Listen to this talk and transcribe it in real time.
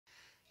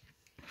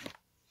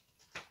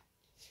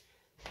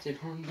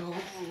Did one go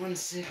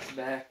 1-6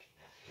 back?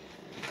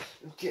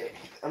 Okay,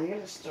 I'm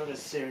gonna start a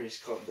series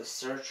called The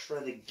Search for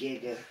the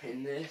Giga.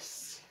 In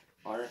this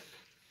arc,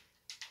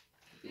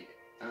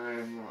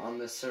 I'm on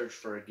the search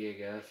for a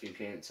Giga, if you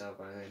can't tell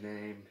by the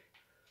name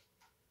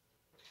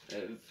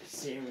of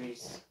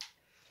series.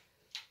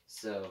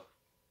 So,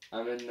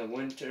 I'm in the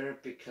winter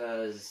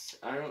because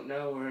I don't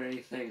know where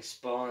anything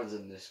spawns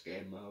in this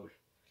game mode.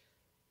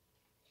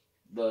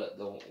 But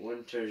the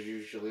winter's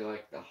usually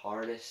like the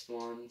hardest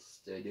ones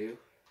to do.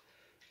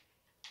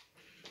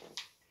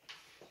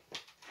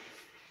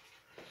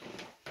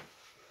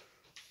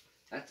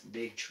 That's a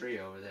big tree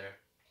over there.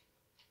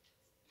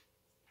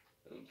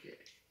 Okay.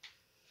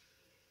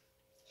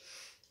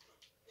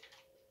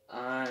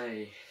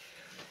 I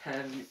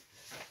haven't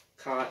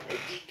caught a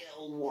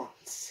giga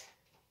once.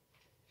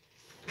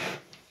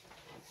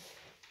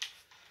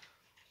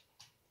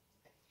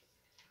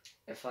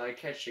 If I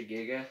catch a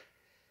giga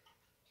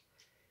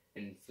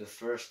in the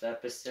first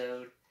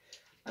episode,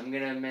 I'm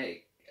gonna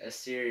make a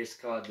series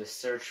called The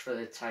Search for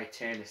the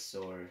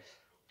Titanosaurs.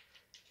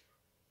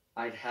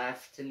 I'd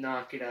have to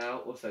knock it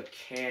out with a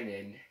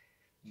cannon,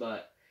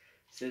 but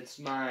since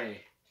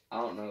I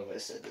don't know if I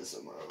said this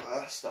in my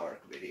last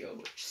arc video,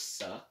 which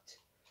sucked.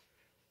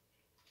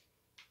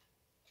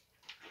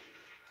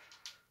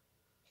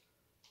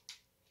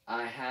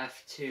 I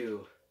have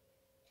to...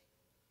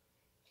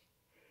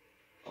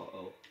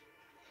 Uh-oh.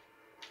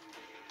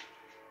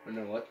 I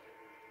know what?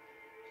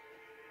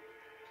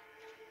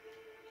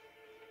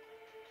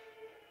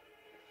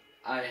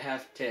 I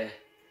have to...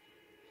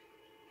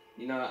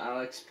 You know,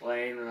 I'll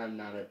explain when I'm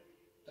not about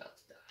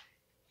to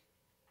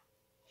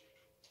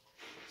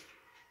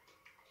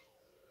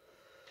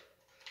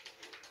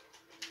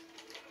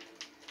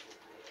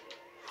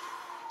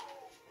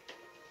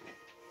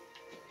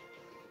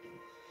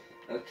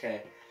die.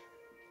 Okay.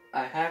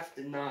 I have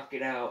to knock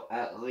it out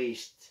at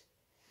least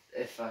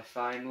if I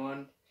find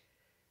one.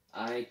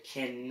 I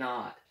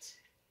cannot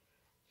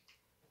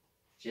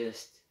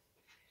just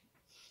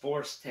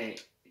force tame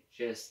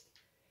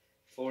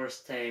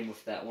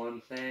with that one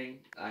thing.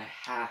 I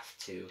have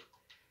to.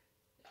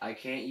 I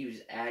can't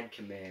use add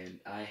command.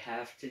 I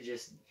have to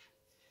just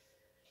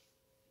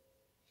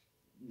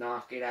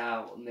knock it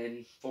out and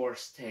then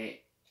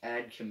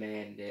add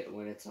command it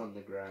when it's on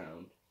the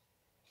ground.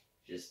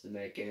 Just to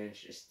make it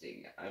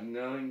interesting. I'm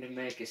going to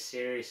make a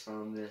series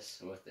on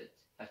this with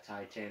a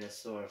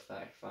Titanosaur if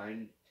I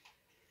find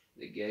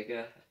the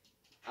Giga.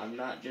 I'm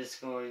not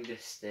just going to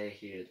stay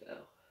here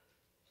though.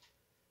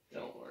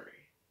 Don't worry.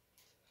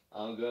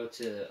 I'll go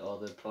to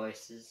other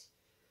places.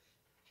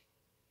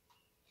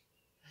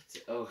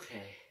 That's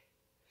okay.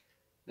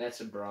 That's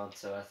a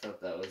Bronto. I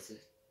thought that was a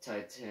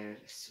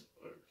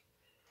Titanosaur.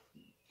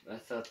 I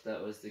thought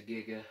that was the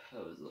Giga I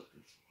was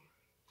looking for.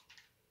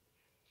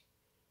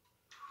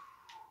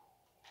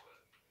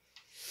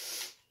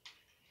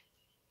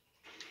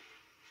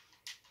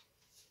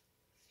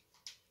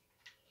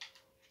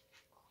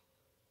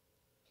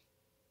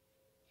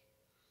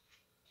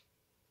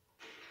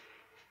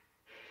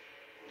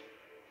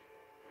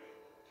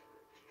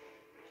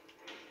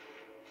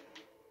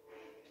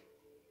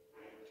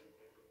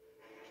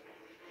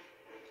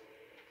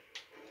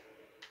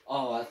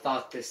 Oh, I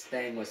thought this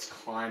thing was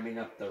climbing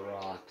up the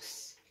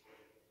rocks.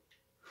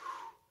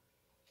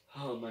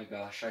 Oh my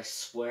gosh, I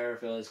swear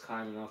if it was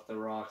climbing off the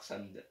rocks,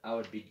 I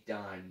would be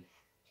done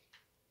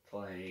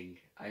playing.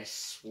 I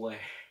swear.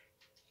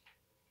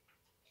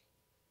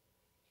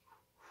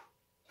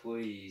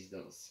 Please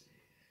don't say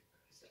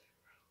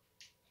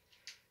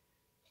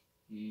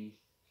that.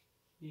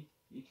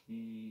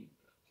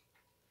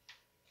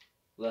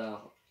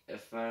 Well,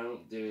 if I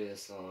don't do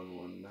this on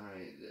one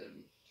night,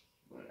 then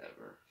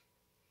whatever.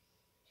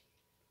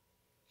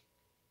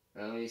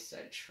 At least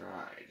I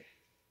tried.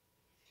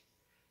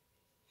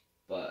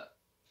 But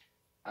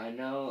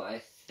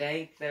I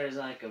think there's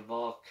like a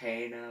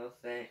volcano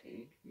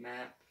thing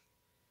map.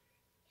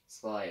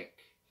 It's like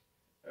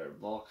a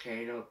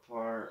volcano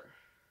part.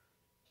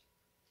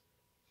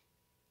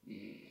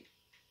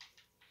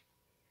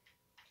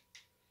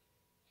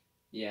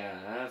 Yeah,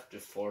 I have to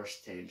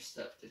force tame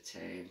stuff to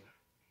tame.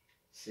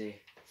 See?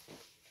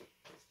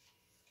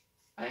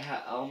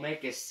 I'll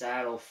make a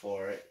saddle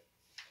for it.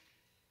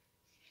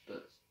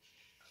 But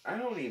I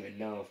don't even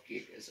know if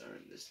gigas are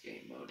in this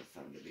game mode, if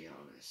I'm to be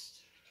honest.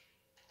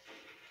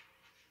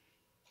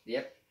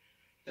 Yep,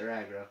 they're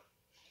aggro.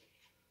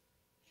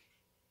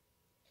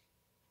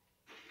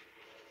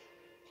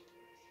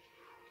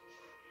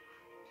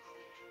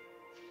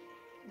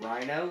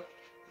 Rhino?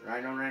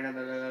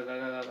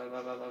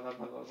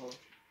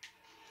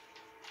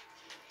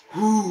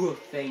 Whew,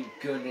 thank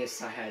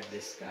goodness I had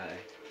this guy.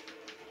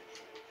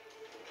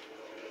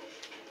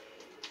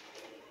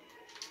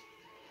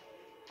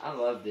 I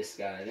love this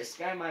guy. This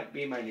guy might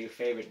be my new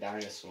favorite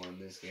dinosaur in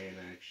this game,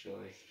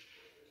 actually.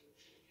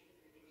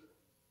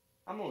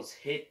 I almost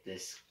hit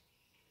this.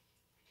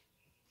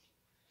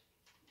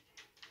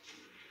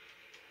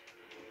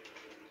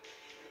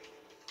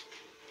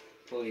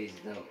 Please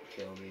don't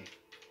kill me.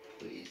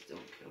 Please don't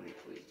kill me.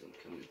 Please don't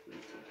kill me.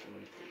 Please don't kill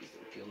me. Please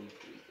don't kill me.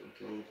 Please don't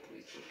kill me.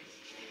 Please don't kill me.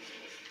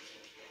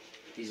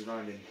 He's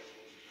running.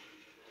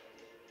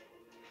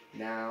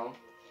 Now,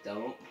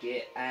 don't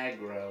get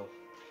aggro.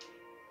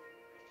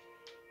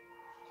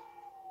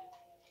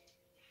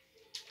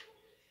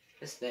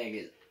 This thing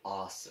is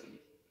awesome.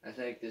 I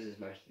think this is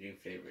my new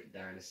favorite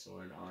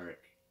dinosaur in Ark.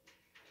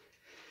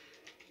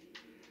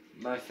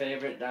 My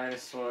favorite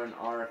dinosaur in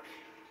Ark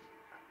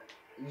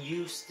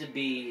used to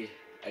be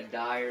a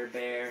dire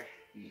bear.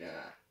 Nah,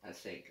 I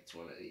think it's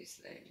one of these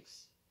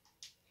things.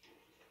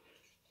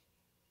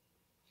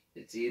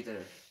 It's either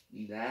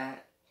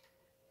that.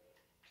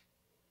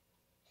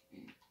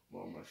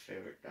 Well, my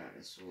favorite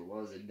dinosaur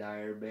was a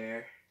dire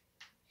bear.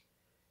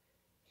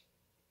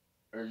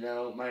 Or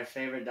no, my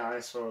favorite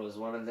dinosaur was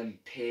one of them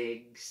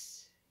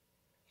pigs.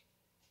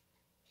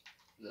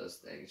 Those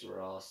things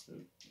were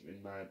awesome,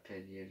 in my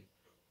opinion.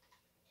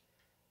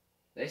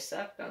 They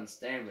sucked on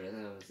stamina,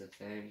 that was the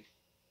thing.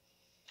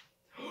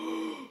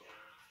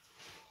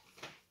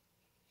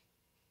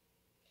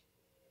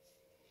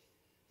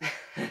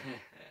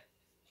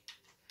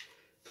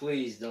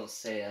 Please don't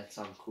say that's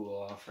on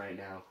cool off right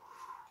now.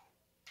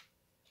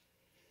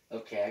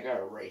 Okay, I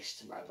gotta race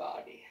to my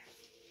body.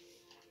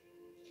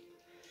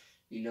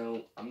 You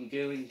know, I'm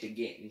going to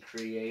get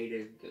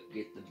creative,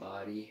 get the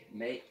body,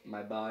 make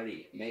my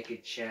body, make a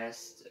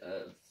chest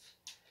of,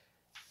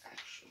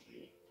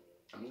 actually,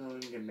 I'm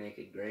going to make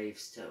a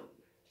gravestone.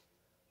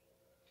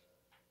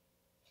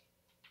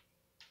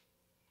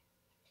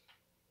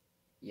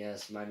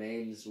 Yes, my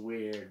name's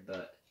weird,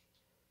 but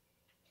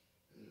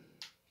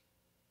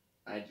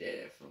I did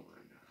it for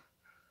why not.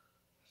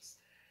 What's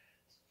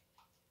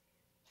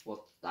that?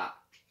 What's that?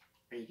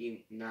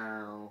 Making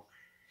now.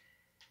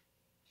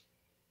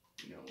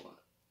 You know what?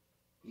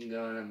 I'm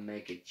gonna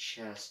make a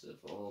chest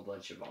with a whole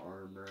bunch of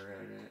armor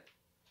in it.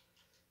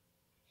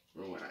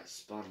 For when I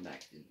spawn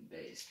back to the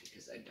base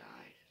because I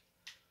died.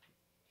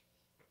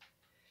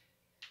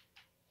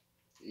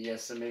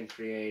 Yes, I'm in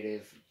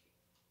creative.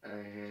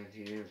 And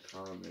here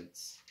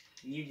comments.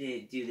 You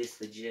didn't do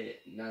this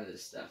legit. None of the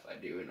stuff I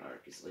do in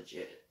Ark is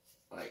legit.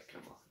 Like,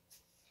 come on.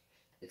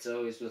 It's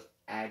always with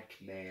add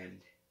command.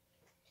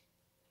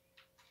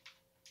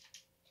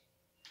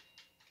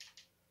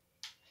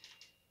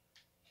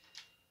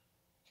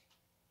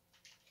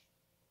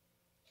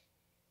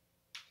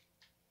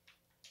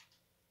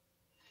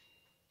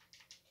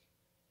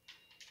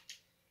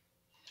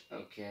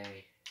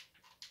 Okay.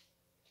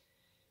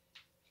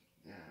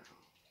 Now.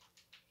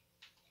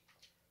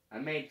 I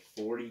made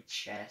 40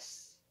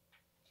 chests.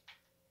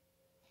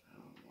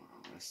 Oh,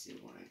 wow. Let's see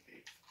what I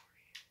made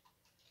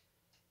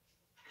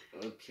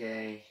 40.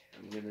 Okay.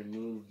 I'm gonna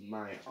move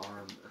my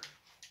armor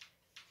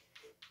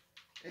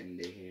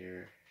into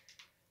here.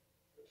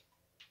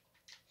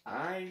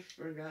 I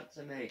forgot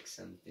to make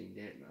something,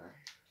 didn't I?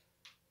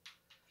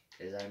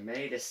 Because I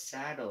made a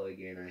saddle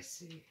again, I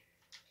see.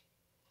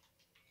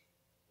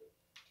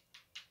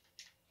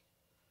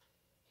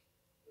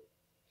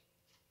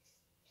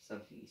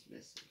 Something's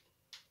missing.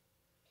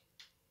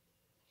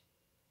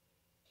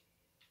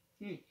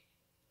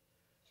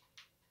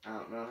 I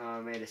don't know how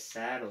I made a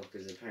saddle,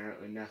 because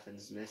apparently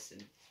nothing's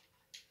missing.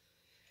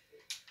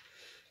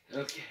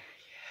 Okay.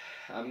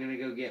 I'm gonna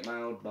go get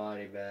my old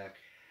body back.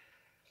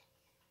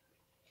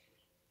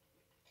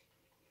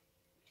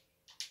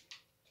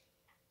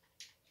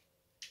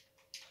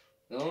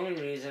 The only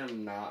reason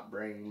I'm not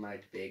bringing my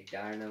big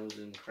dinos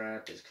and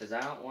crap is because I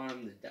don't want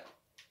them to die.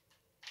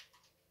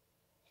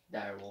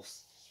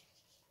 Direwolves.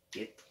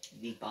 Get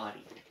the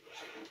body.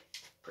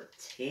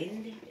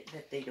 Pretend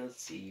that they don't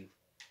see you.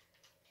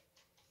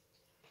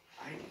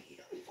 I need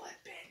a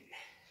weapon.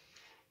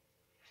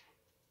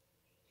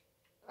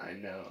 I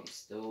know I'm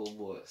still a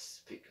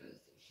wuss because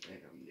of the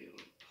thing I'm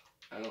doing.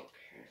 I don't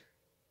care.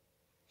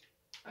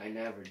 I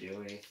never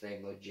do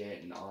anything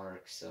legit in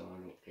Ark, so I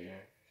don't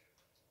care.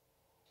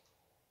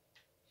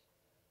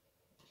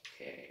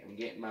 Okay, I'm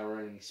getting my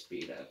running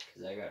speed up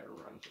because I gotta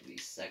run for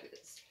these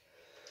seconds.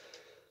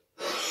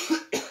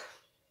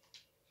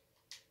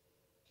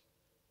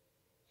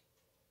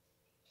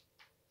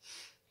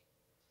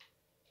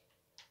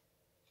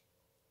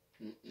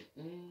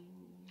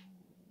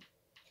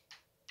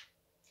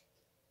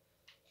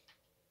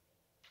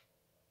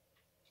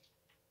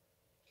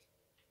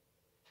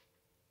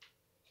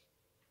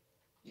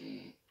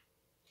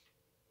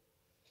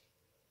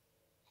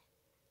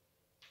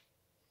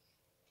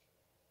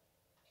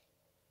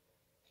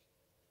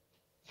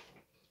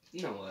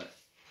 You know what?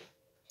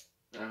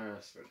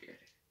 Forget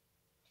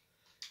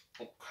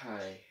it.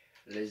 Okay,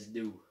 let's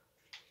do.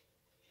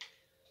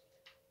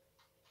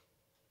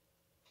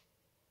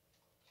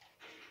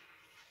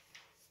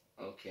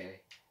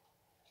 Okay.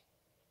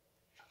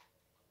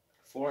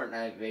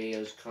 Fortnite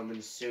videos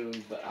coming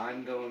soon, but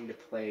I'm going to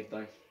play a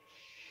bunch.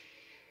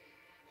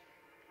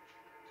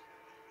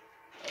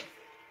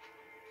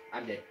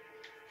 I'm dead.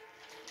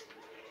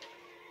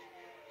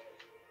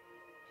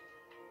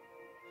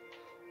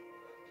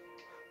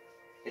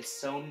 It's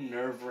so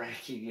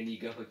nerve-wracking when you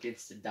go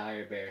against a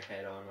dire bear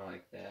head on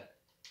like that.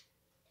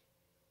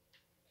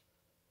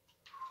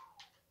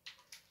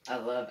 I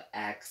love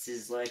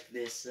axes like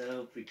this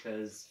though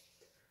because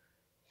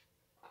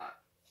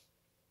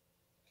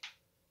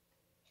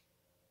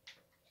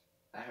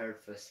I heard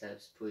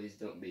footsteps. Please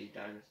don't be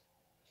dinosaurs.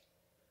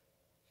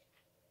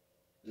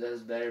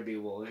 Those better be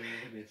woolly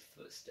mammoth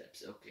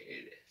footsteps. Okay,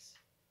 it is.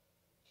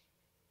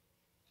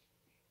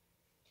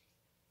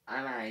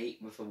 I might eat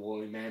with a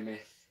woolly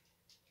mammoth.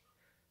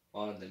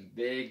 One of them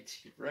big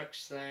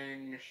T-Rex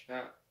things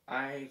that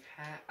I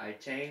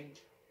tamed.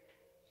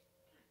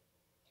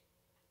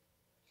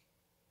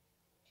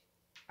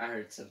 I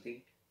heard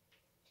something.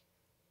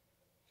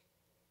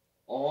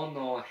 Oh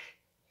no.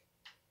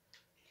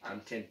 I'm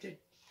tempted.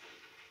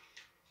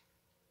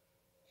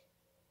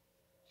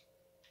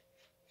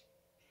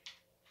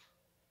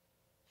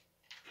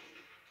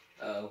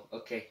 Oh,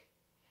 okay.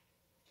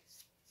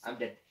 I'm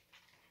dead.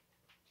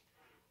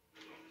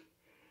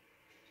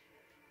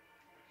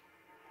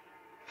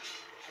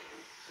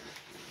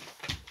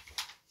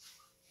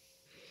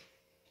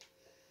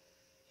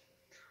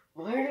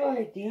 Why do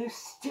I do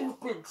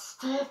stupid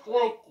stuff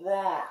like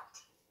that?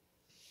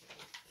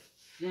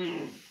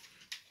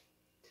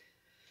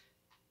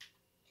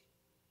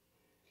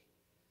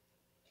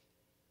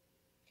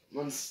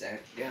 One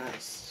sec,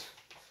 guys.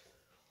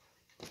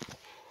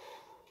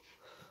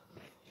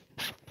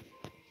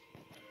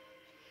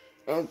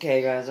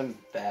 Okay, guys, I'm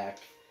back.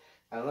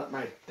 I let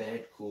my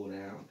bed cool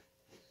down.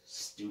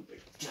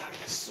 Stupid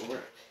dinosaur.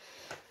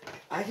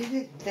 I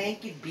didn't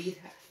think it'd be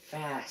that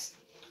fast.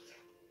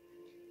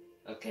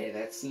 Okay,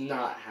 that's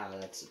not how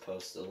that's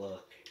supposed to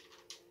look.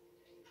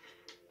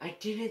 I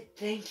didn't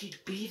think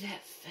he'd be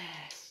that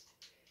fast.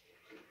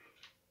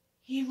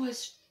 He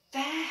was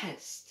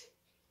fast.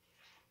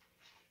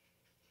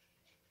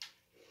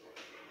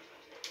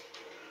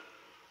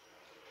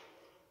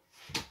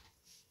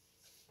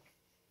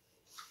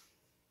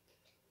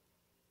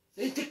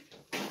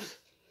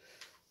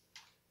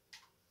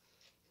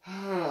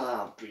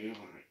 Oh, be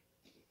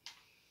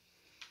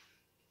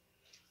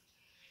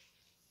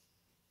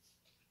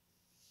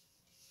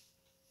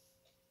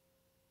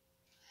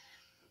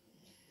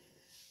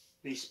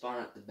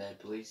Respawn at the bed,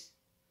 please.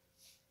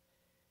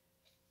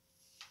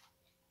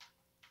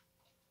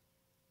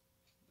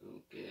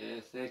 Okay, I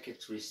think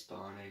it's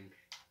respawning.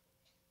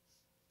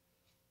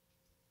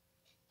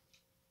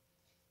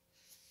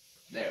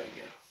 There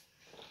we go.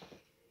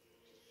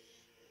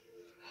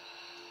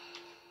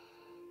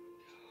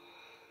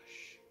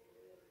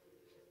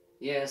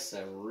 Yes,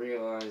 I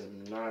realize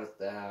I'm not at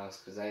the house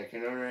because I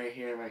can already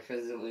hear my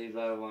cousin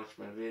Levi watch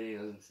my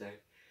videos and say,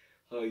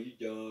 "Oh, you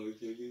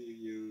dog,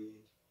 you."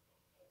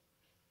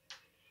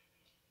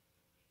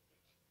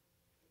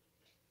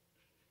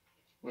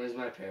 Where's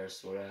my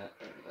parasaur at?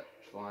 Or that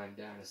flying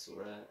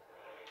dinosaur at?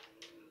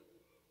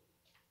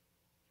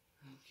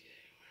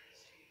 Okay,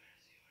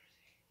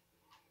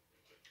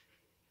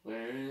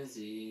 where is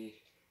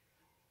he?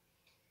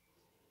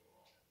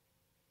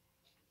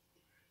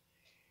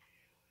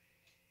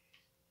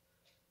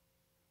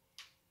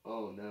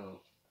 Oh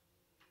no.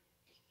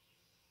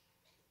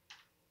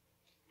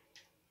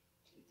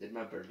 Did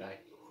my bird die?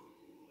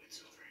 Ooh,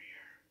 it's over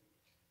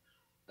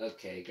here.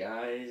 Okay,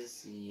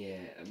 guys.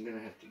 Yeah, I'm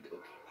gonna have to go get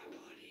my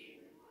buddy.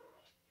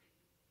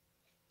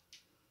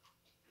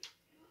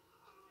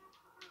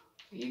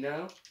 You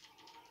know,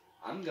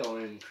 I'm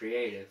going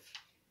creative.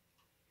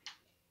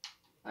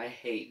 I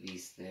hate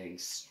these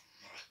things so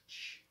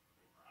much.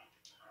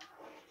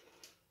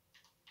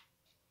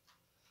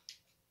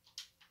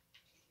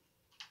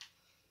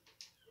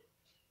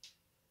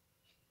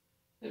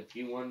 If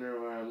you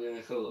wonder where I'm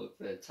gonna go look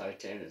for the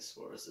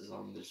Titanosaurus, is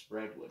on this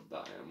redwood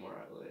biome where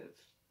I live.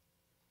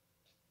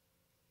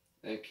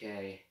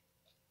 Okay.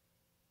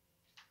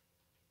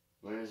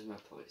 Where's my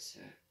place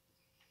at?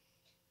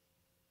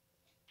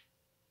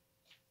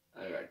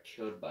 I got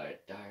killed by a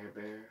dire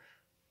bear.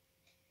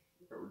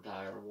 Or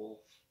dire wolf.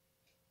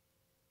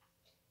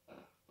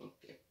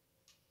 Okay.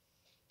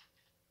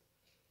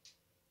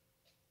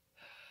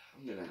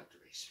 I'm gonna have to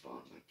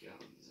respawn my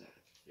guns, I have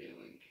a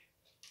feeling.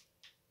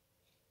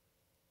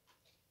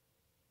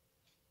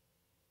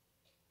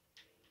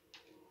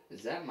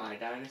 Is that my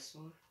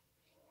dinosaur?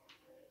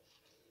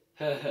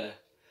 Haha,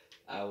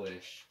 I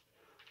wish.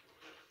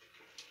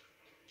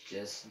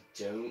 Just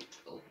don't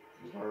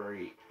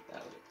worry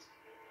about it.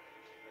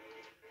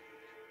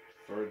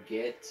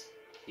 Forget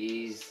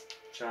he's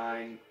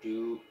trying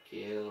to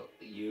kill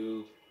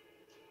you.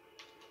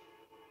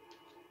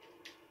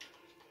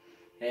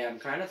 Hey, I'm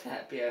kind of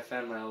happy I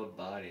found my old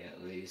body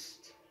at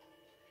least.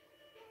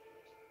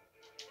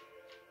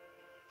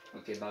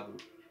 Okay, Babu.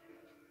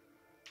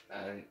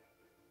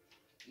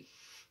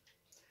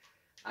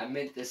 I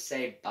meant to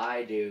say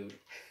bye, dude.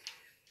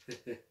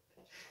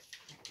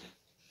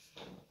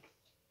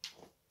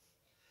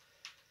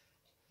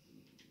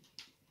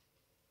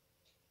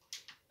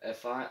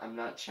 I'm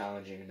not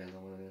challenging another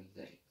one of them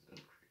things.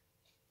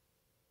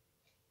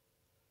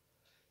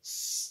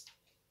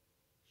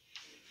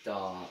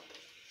 Stop.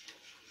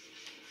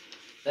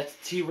 That's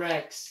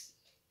T-Rex.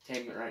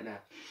 Tame it right now.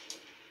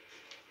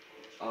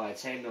 Oh, I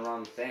tamed the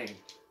wrong thing.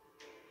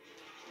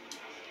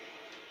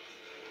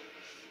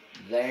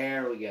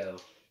 There we go.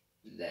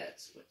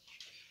 That's what.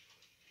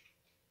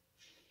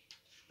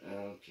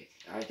 Okay.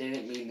 I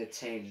didn't mean to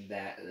tame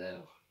that,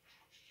 though.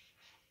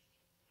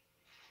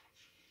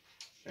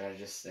 Did I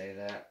just say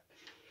that?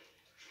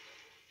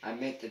 I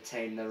meant to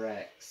tame the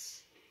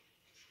Rex.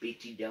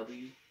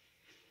 BTW.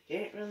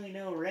 Didn't really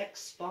know Rex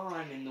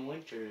spawn in the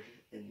winter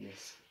in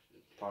this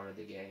part of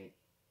the game.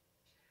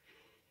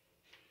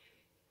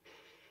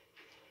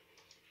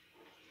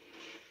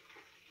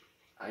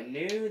 I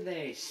knew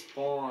they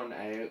spawn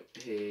out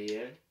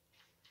here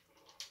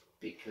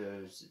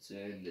because it's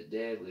in the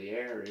deadly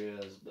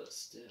areas, but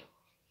still.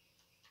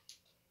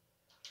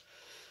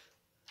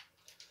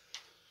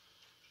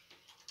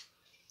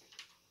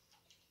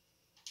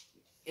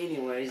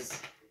 Anyways,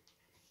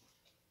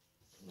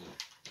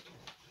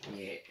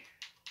 yeah.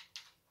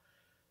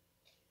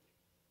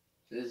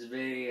 This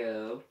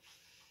video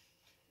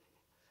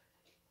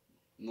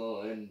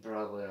will end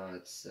probably on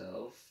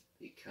itself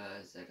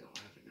because I don't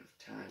have enough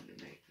time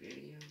to make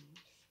videos.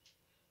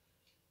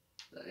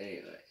 But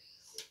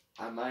anyways,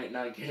 I might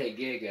not get a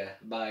giga.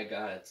 By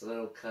God, it's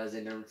little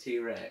cousin of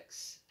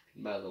T-Rex.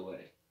 By the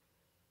way,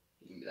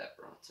 give me that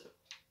Bronto.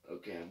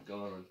 Okay,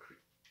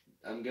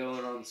 I'm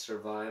going on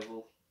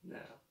survival now.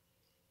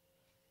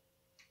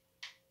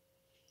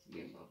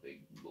 Give my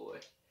big boy.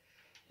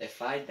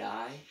 If I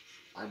die,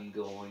 I'm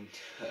going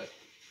to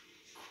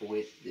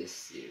quit this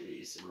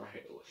series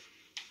right away.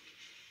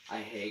 I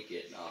hate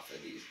getting off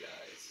of these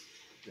guys.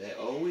 They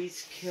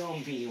always kill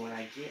me when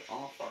I get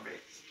off of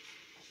it.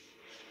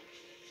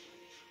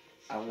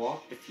 I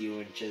walked a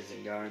few inches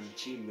and got an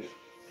achievement.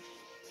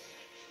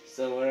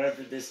 So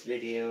wherever this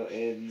video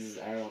ends,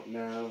 I don't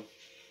know.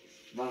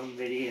 Long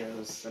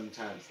videos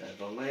sometimes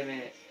have a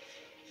limit.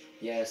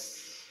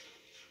 Yes,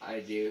 I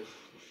do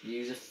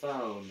use a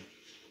phone.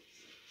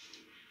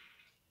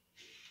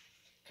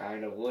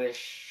 Kind of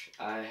wish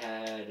I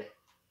had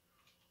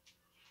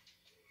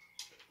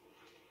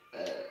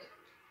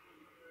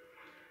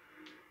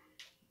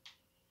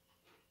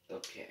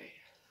okay.